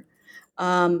scholar.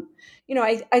 I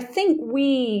think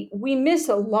we miss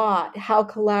a lot how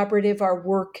collaborative our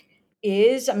work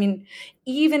is.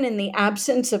 Even in the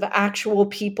absence of actual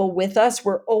people with us,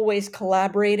 we're always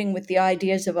collaborating with the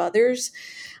ideas of others.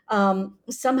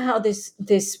 Somehow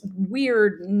this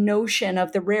weird notion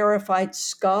of the rarefied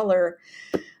scholar,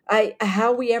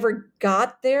 how we ever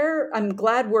got there, I'm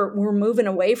glad we're moving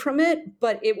away from it,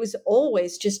 but it was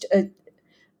always just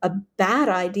a bad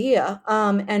idea,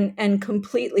 and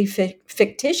completely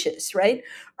fictitious, right?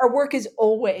 Our work is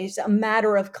always a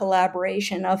matter of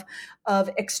collaboration, of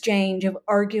exchange, of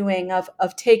arguing, of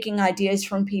taking ideas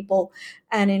from people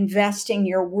and investing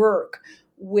your work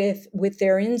with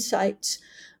their insights.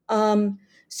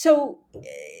 So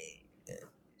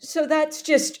that's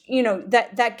just,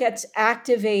 that gets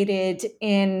activated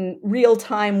in real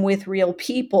time with real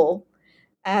people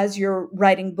as you're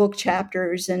writing book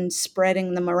chapters and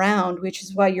spreading them around, which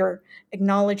is why your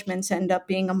acknowledgments end up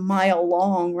being a mile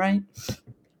long, right?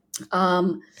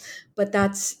 But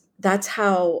that's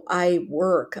how I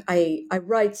work. I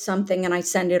write something and I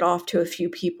send it off to a few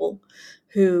people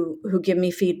who give me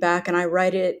feedback, and I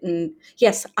write it. And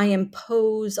yes, I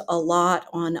impose a lot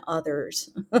on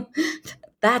others.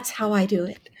 That's how I do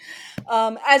it.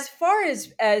 As far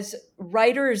as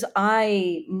writers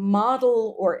I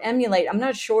model or emulate, I'm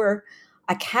not sure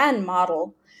I can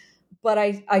model, but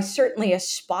I certainly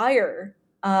aspire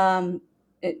to.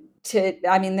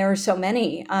 There are so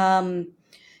many.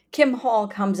 Kim Hall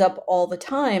comes up all the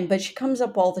time, but she comes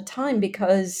up all the time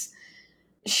because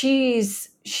she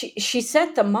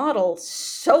set the model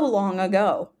so long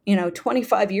ago.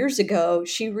 25 years ago,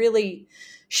 she really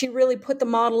put the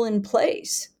model in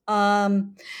place.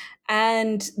 And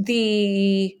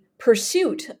the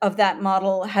pursuit of that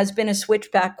model has been a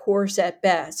switchback course at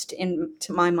best,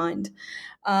 to my mind.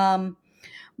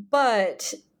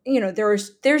 But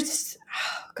there's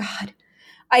oh God,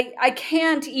 I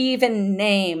can't even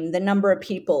name the number of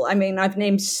people. I've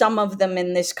named some of them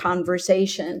in this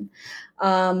conversation.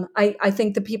 I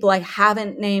think the people I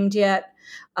haven't named yet,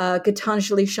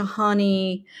 Gitanjali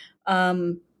Shahani,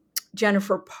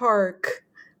 Jennifer Park,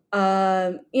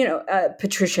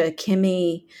 Patricia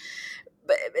Kimmey,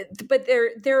 but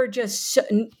there are just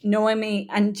Noemi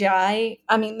Anjai.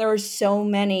 There are so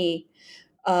many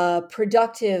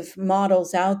productive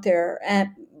models out there,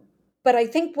 but I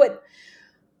think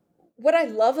what I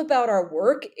love about our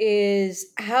work is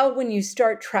how, when you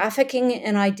start trafficking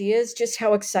in ideas, just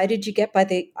how excited you get by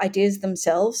the ideas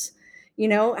themselves.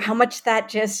 How much that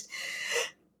just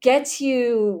gets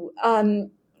you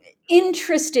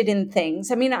interested in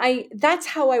things. I mean, that's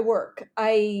how I work.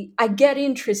 I get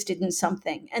interested in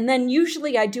something, and then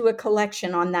usually I do a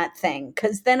collection on that thing,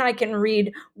 because then I can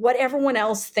read what everyone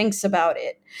else thinks about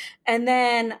it, and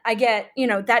then I get,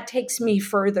 that takes me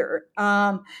further.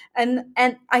 And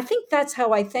I think that's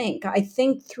how I think. I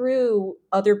think through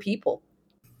other people.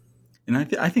 And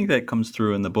I think that comes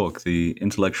through in the book: the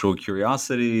intellectual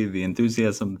curiosity, the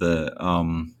enthusiasm, the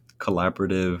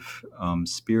collaborative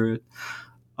spirit.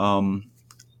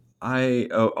 I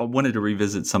wanted to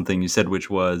revisit something you said, which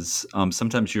was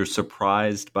sometimes you're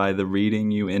surprised by the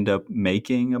reading you end up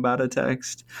making about a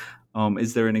text.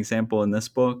 Is there an example in this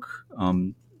book?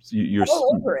 You're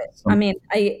all over it. I mean,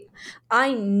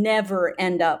 I never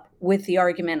end up with the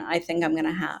argument I think I'm going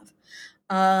to have.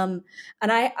 And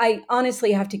I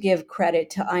honestly have to give credit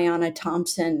to Ayanna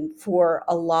Thompson for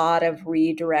a lot of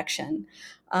redirection.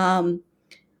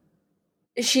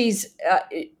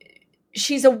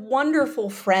 She's a wonderful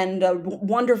friend, a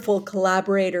wonderful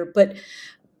collaborator, but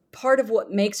part of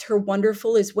what makes her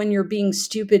wonderful is when you're being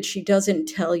stupid, she doesn't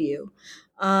tell you.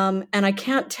 And I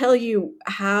can't tell you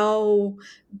how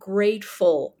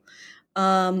grateful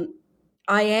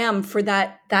I am for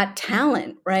that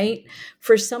talent, right?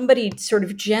 For somebody sort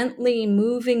of gently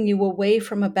moving you away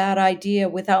from a bad idea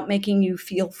without making you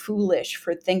feel foolish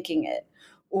for thinking it,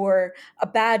 or a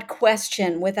bad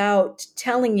question without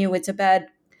telling you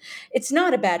it's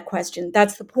not a bad question.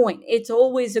 That's the point. It's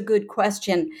always a good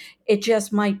question. It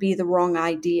just might be the wrong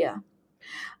idea.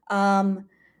 And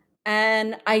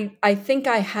I think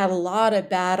I had a lot of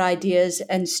bad ideas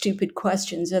and stupid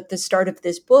questions at the start of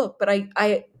this book, but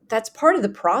I that's part of the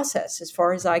process, as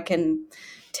far as I can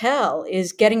tell,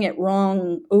 is getting it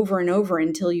wrong over and over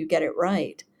until you get it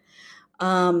right.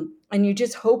 And you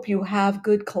just hope you have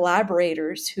good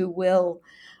collaborators who will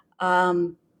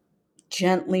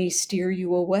gently steer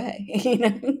you away.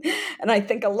 And I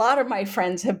think a lot of my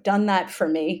friends have done that for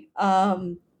me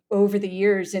over the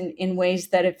years in ways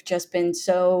that have just been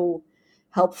so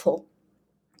helpful.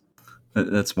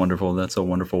 That's wonderful. That's a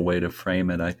wonderful way to frame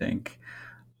it, I think.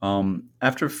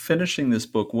 After finishing this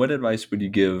book, what advice would you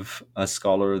give a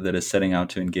scholar that is setting out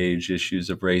to engage issues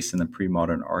of race in the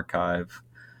pre-modern archive?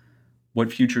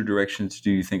 What future directions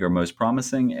do you think are most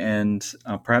promising? And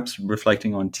perhaps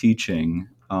reflecting on teaching,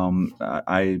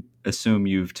 I assume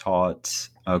you've taught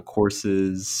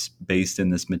courses based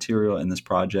in this material, in this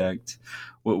project.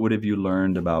 What have you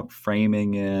learned about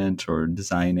framing it or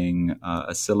designing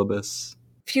a syllabus?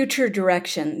 Future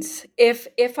directions.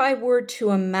 If I were to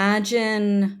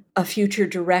imagine a future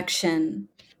direction,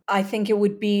 I think it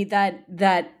would be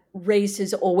that race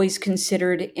is always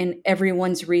considered in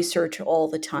everyone's research all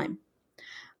the time.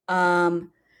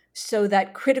 So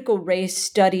that critical race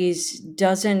studies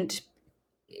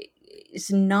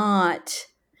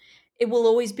it will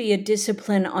always be a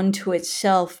discipline unto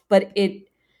itself, but it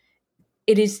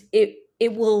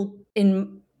will,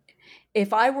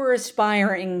 if I were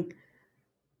aspiring,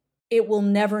 it will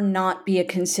never not be a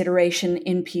consideration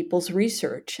in people's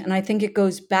research. And I think it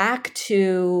goes back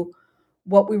to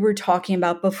what we were talking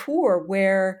about before,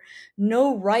 where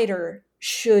no writer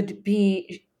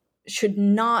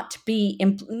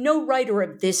no writer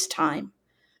of this time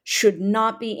should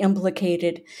not be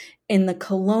implicated in the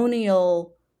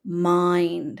colonial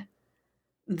mind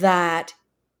that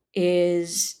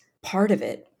is part of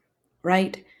it,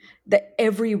 right? That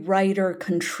every writer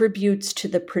contributes to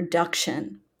the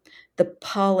production, the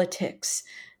politics,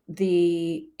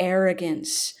 the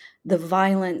arrogance, the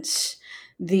violence,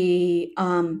 the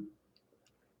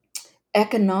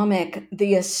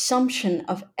the assumption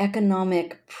of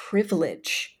economic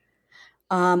privilege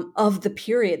of the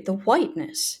period, the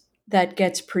whiteness that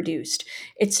gets produced.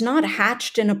 It's not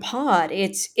hatched in a pod.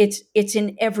 It's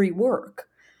in every work,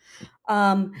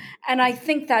 and I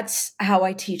think that's how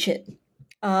I teach it.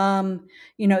 That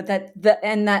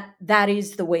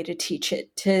is the way to teach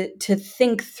it. To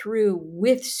think through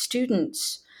with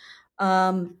students.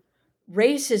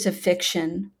 Race is a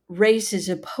fiction. Race is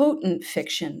a potent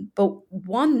fiction, but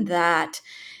one that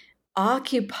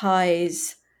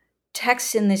occupies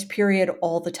texts in this period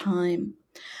all the time.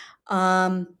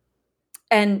 And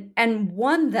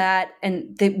one that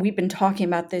we've been talking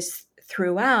about this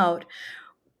throughout,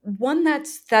 one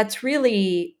that's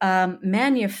really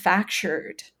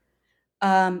manufactured.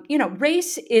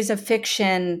 Race is a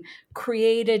fiction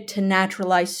created to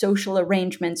naturalize social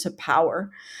arrangements of power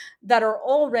that are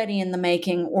already in the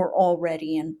making or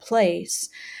already in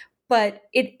place, but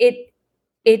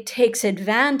it takes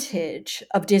advantage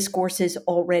of discourses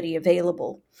already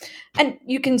available. And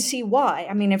you can see why.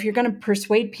 I mean, if you're going to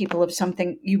persuade people of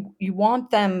something, you want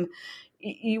them,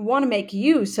 you want to make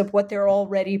use of what they're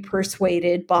already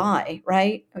persuaded by,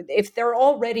 right? If they're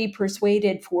already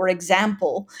persuaded, for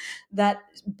example, that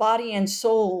body and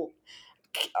soul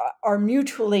are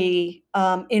mutually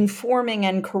informing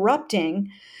and corrupting,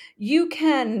 you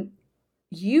can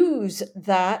use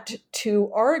that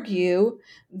to argue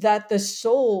that the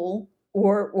soul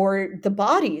or the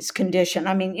body's condition,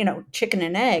 I mean, chicken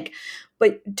and egg,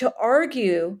 but to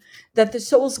argue that the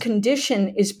soul's condition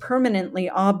is permanently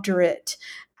obdurate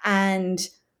and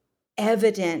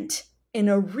evident in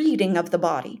a reading of the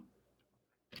body,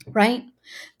 right?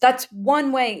 That's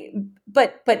one way,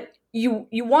 but you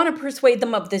want to persuade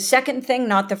them of the second thing,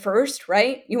 not the first,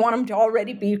 right? You want them to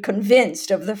already be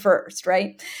convinced of the first,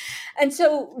 right? And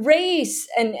so race,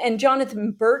 and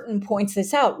Jonathan Burton points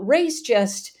this out, race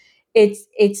just, it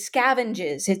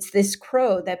scavenges. It's this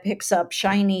crow that picks up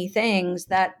shiny things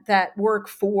that work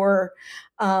for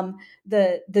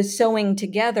the sewing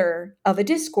together of a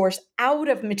discourse out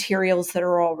of materials that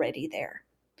are already there.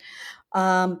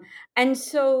 And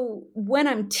so when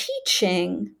I'm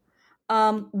teaching,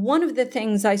 one of the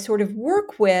things I sort of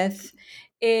work with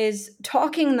is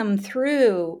talking them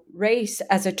through race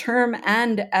as a term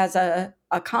and as a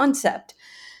concept,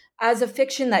 as a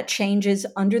fiction that changes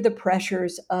under the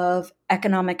pressures of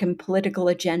economic and political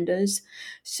agendas.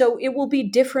 So it will be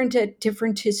different at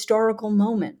different historical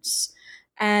moments.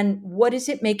 And what is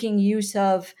it making use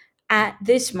of at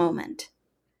this moment?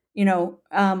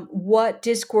 What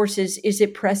discourses is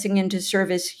it pressing into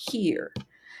service here?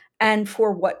 And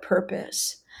for what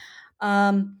purpose?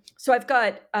 So I've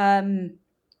got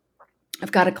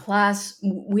a class.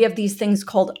 We have these things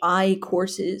called I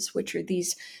courses, which are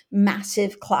these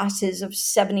massive classes of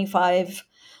 75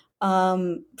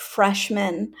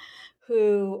 freshmen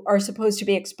who are supposed to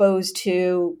be exposed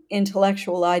to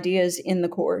intellectual ideas in the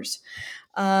course.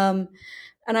 And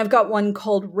I've got one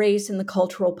called Race and the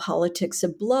Cultural Politics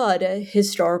of Blood, a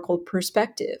historical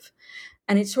perspective.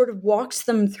 And it sort of walks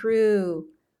them through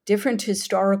different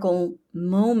historical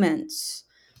moments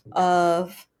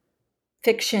of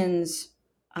fictions,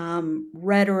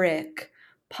 rhetoric,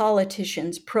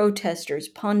 politicians, protesters,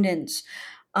 pundits,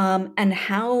 and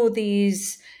how the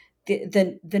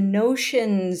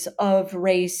notions of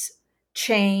race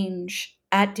change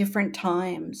at different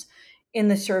times in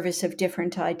the service of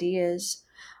different ideas.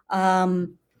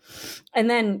 And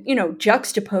then,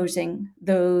 juxtaposing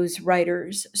those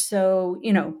writers. So,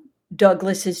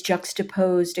 Douglass is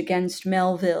juxtaposed against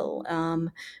Melville.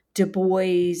 Du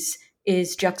Bois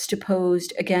is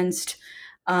juxtaposed against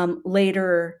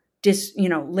later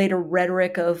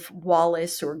rhetoric of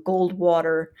Wallace or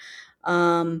Goldwater.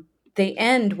 They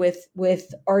end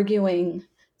with arguing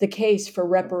the case for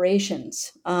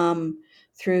reparations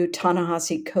through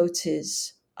Ta-Nehisi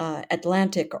Coates's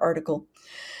Atlantic article.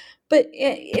 But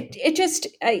it just,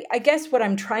 I guess what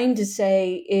I'm trying to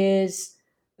say is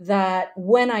that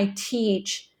when I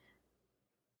teach,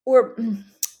 or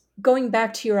going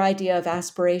back to your idea of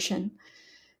aspiration,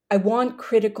 I want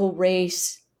critical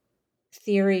race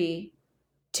theory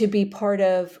to be part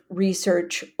of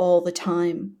research all the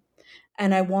time.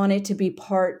 And I want it to be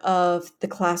part of the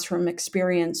classroom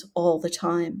experience all the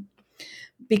time.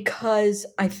 Because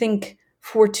I think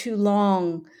for too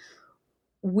long,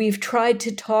 we've tried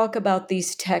to talk about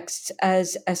these texts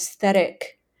as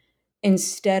aesthetic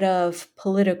instead of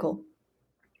political.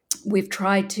 We've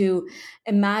tried to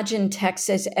imagine texts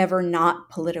as ever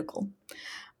not political.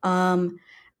 And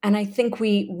I think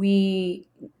we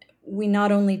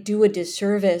not only do a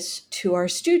disservice to our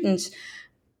students,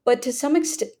 but to some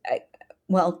extent,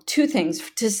 two things.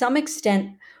 To some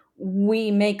extent, we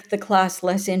make the class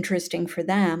less interesting for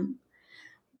them.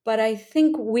 But I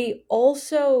think we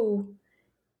also,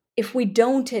 if we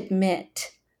don't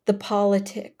admit the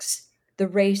politics, the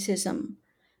racism,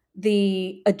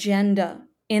 the agenda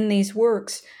in these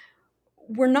works,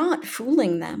 we're not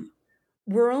fooling them.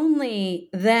 We're only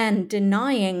then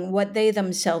denying what they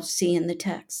themselves see in the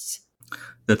texts.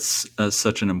 That's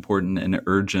such an important and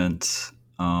urgent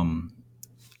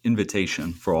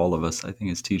invitation for all of us, I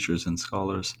think, as teachers and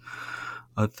scholars.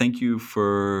 Thank you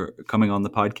for coming on the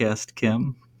podcast,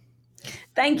 Kim.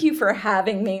 Thank you for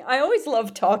having me. I always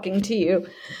love talking to you.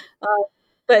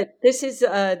 But this is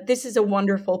a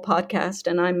wonderful podcast,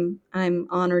 and I'm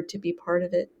honored to be part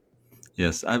of it.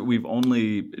 Yes, we've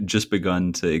only just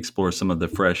begun to explore some of the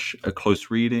fresh, close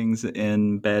readings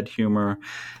in Bad Humor,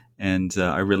 and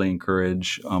I really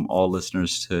encourage all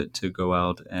listeners to go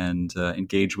out and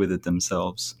engage with it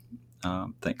themselves.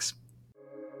 Thanks.